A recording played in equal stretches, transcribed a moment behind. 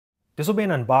This will be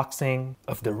an unboxing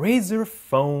of the Razer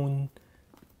Phone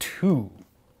 2.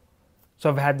 So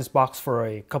I've had this box for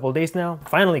a couple of days now.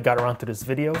 Finally got around to this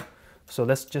video. So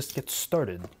let's just get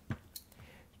started.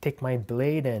 Take my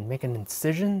blade and make an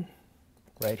incision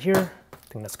right here. I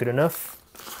think that's good enough.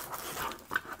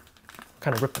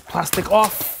 Kind of rip the plastic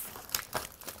off.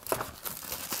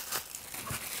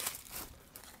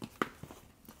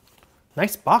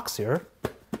 Nice box here.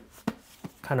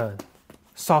 Kind of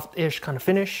soft-ish kind of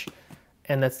finish.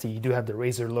 And let's see, you do have the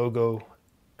Razer logo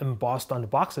embossed on the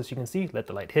box, as you can see. Let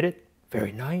the light hit it.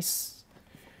 Very nice.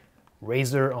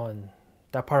 Razer on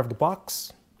that part of the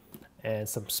box. And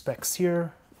some specs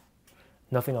here.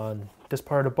 Nothing on this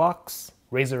part of the box.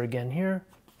 Razer again here.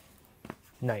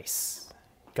 Nice.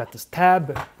 Got this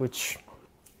tab, which,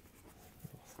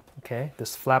 okay,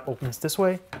 this flap opens this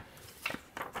way.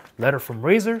 Letter from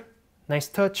Razer. Nice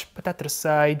touch. Put that to the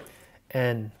side.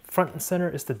 And front and center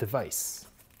is the device.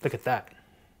 Look at that.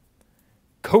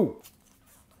 Cool.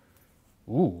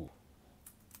 Ooh.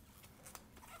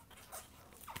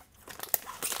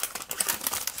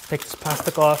 Take this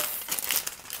plastic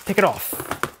off. Take it off.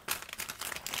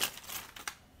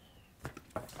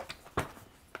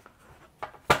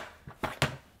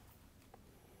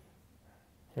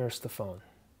 Here's the phone.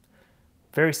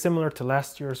 Very similar to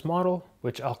last year's model,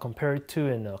 which I'll compare it to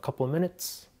in a couple of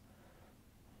minutes.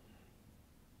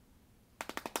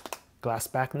 Glass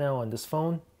back now on this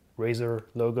phone. Razer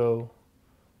logo,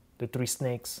 the 3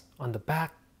 snakes on the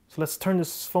back. So let's turn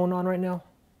this phone on right now.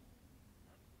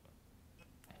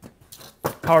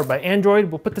 Powered by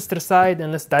Android. We'll put this to the side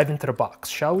and let's dive into the box,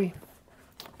 shall we?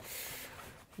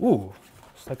 Ooh,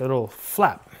 it's like a little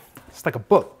flap. It's like a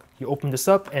book. You open this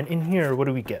up and in here, what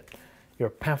do we get? Your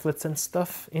pamphlets and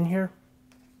stuff in here.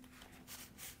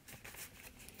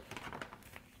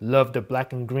 Love the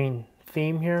black and green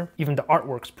theme here. Even the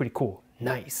artwork's pretty cool.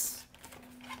 Nice.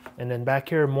 And then back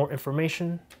here, more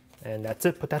information. And that's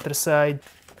it. Put that to the side.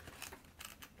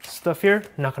 Stuff here.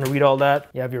 Not going to read all that.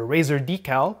 You have your Razer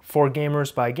decal for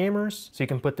gamers by gamers. So you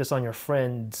can put this on your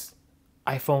friend's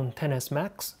iPhone XS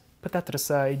Max. Put that to the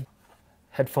side.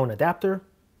 Headphone adapter.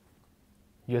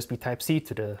 USB Type-C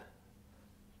to the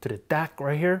DAC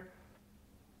right here.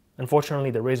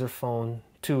 Unfortunately, the Razer Phone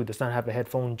 2 does not have a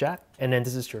headphone jack. And then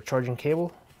this is your charging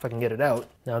cable, if I can get it out.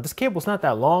 Now this cable's not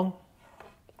that long.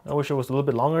 I wish it was a little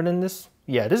bit longer than this.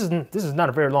 Yeah, this is not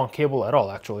a very long cable at all,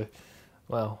 actually.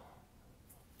 Wow.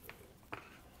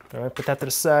 All right, put that to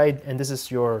the side. And this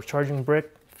is your charging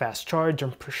brick. Fast charge,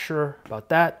 I'm pretty sure about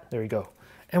that. There you go.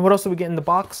 And what else do we get in the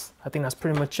box? I think that's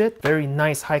pretty much it. Very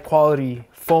nice, high quality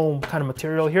foam kind of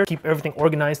material here. Keep everything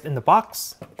organized in the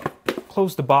box.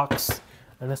 Close the box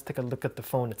and let's take a look at the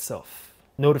phone itself.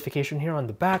 Notification here on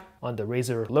the back, on the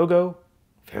Razer logo.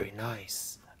 Very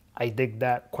nice. I dig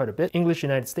that quite a bit. English,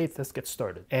 United States, let's get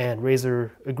started. And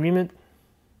Razer agreement.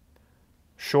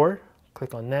 Sure,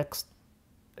 click on next.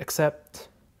 Accept.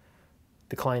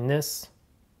 Decline this.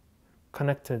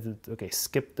 Connect to the, okay,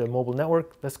 skip the mobile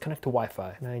network. Let's connect to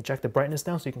Wi-Fi. Now I jack the brightness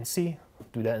down so you can see.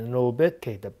 Do that in a little bit.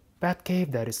 Okay, the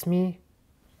Batcave, that is me.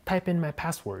 Type in my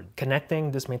password.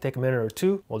 Connecting, this may take a minute or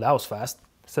two. Well, that was fast.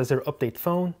 It says there update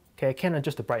phone. Okay, I can't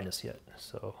adjust the brightness yet.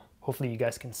 So hopefully you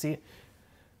guys can see it.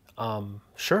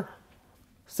 Sure.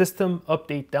 System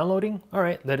update downloading. All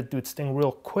right, let it do its thing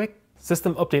real quick.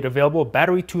 System update available.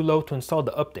 Battery too low to install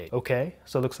the update. Okay,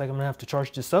 so it looks like I'm gonna have to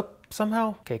charge this up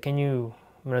somehow. Okay, I'm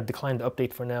gonna decline the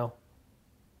update for now.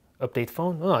 Update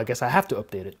phone? Oh, I guess I have to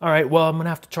update it. All right, well, I'm gonna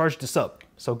have to charge this up.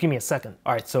 So give me a second.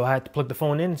 All right, so I had to plug the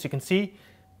phone in. As you can see,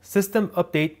 system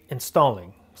update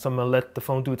installing. So I'm gonna let the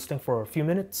phone do its thing for a few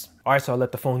minutes. All right, so I'll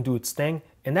let the phone do its thing.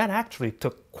 And that actually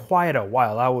took quite a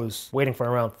while. I was waiting for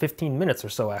around 15 minutes or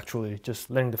so, actually, just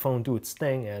letting the phone do its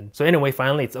thing. And so anyway,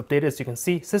 finally it's updated. As you can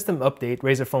see, system update,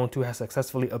 Razer Phone 2 has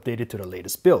successfully updated to the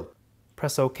latest build.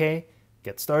 Press OK,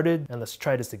 get started, and let's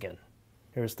try this again.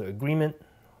 Here's the agreement.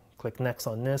 Click next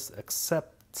on this,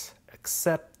 accept,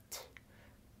 accept,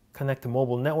 connect to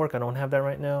mobile network. I don't have that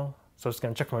right now. So I'm just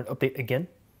gonna check for an update again.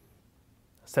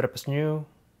 Setup is new,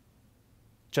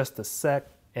 just a sec.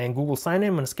 And Google sign in,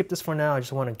 I'm gonna skip this for now. I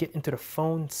just wanna get into the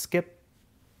phone, skip.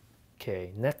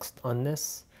 Okay, next on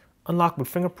this. Unlock with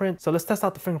fingerprint. So let's test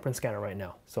out the fingerprint scanner right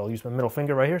now. So I'll use my middle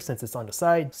finger right here since it's on the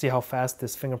side. See how fast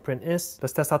this fingerprint is.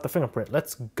 Let's test out the fingerprint.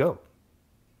 Let's go.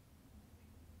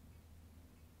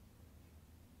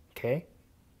 Okay,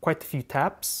 quite a few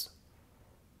taps.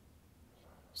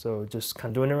 So just kind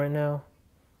of doing it right now.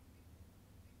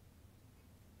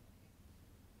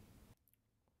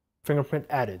 Fingerprint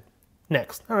added.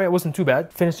 Next. All right, it wasn't too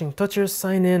bad. Finishing touches,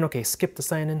 sign in. Okay, skip the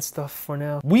sign in stuff for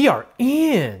now. We are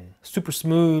in. Super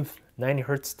smooth, 90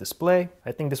 Hertz display.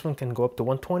 I think this one can go up to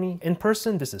 120. In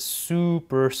person, this is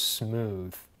super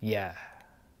smooth. Yeah,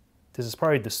 this is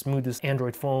probably the smoothest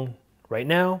Android phone right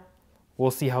now.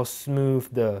 We'll see how smooth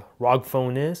the ROG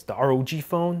phone is, the ROG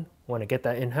phone. Want to get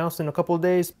that in-house in a couple of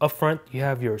days. Up front, you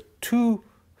have your 2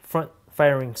 front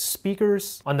firing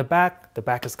speakers. On the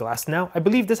back is glass now. I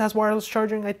believe this has wireless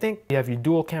charging, I think. You have your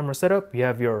dual camera setup. You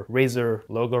have your Razer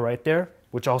logo right there,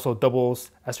 which also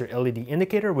doubles as your LED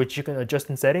indicator, which you can adjust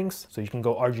in settings. So you can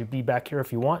go RGB back here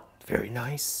if you want. Very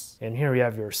nice. And here you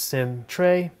have your SIM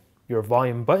tray, your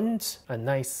volume buttons, a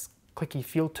nice clicky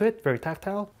feel to it, very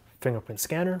tactile, fingerprint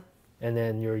scanner, and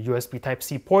then your USB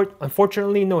Type-C port.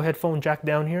 Unfortunately, no headphone jack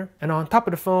down here. And on top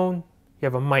of the phone, you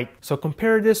have a mic. So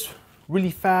compare this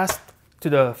really fast to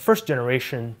the first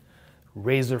generation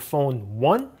Razer Phone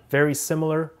 1. Very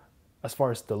similar as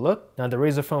far as the look. Now the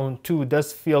Razer Phone 2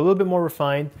 does feel a little bit more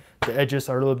refined. The edges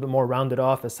are a little bit more rounded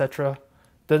off, etc.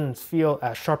 Doesn't feel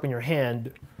as sharp in your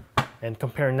hand. And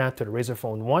comparing that to the Razer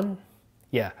Phone 1,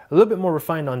 yeah, a little bit more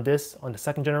refined on this, on the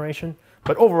second generation.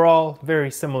 But overall,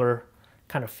 very similar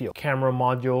kind of feel. Camera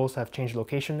modules have changed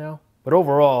location now, but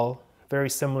overall very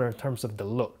similar in terms of the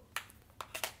look.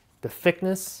 The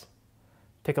thickness,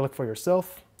 take a look for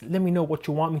yourself. Let me know what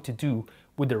you want me to do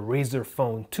with the Razer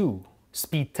Phone 2,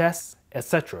 speed tests,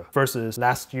 etc. versus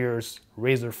last year's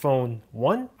Razer Phone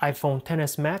 1, iPhone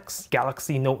XS Max,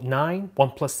 Galaxy Note 9,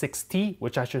 OnePlus 6T,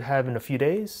 which I should have in a few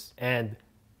days, and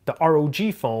the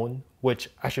ROG phone, which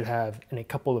I should have in a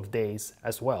couple of days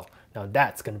as well. Now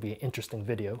that's going to be an interesting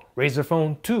video. Razer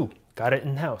Phone 2, got it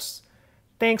in-house.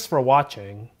 Thanks for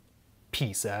watching.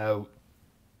 Peace out.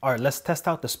 All right, let's test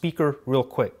out the speaker real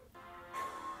quick.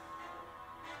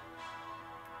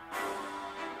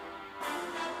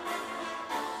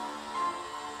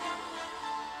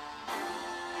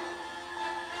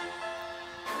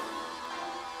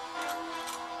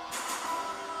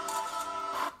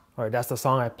 All right, that's the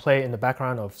song I play in the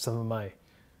background of some of my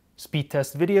speed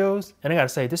test videos. And I gotta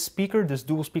say, this speaker, this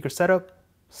dual speaker setup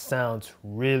sounds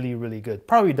really, really good.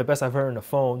 Probably the best I've heard on a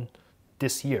phone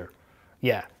this year.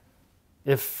 Yeah,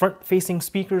 if front-facing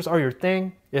speakers are your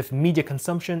thing, if media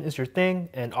consumption is your thing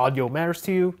and audio matters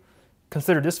to you,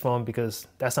 consider this phone because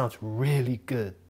that sounds really good.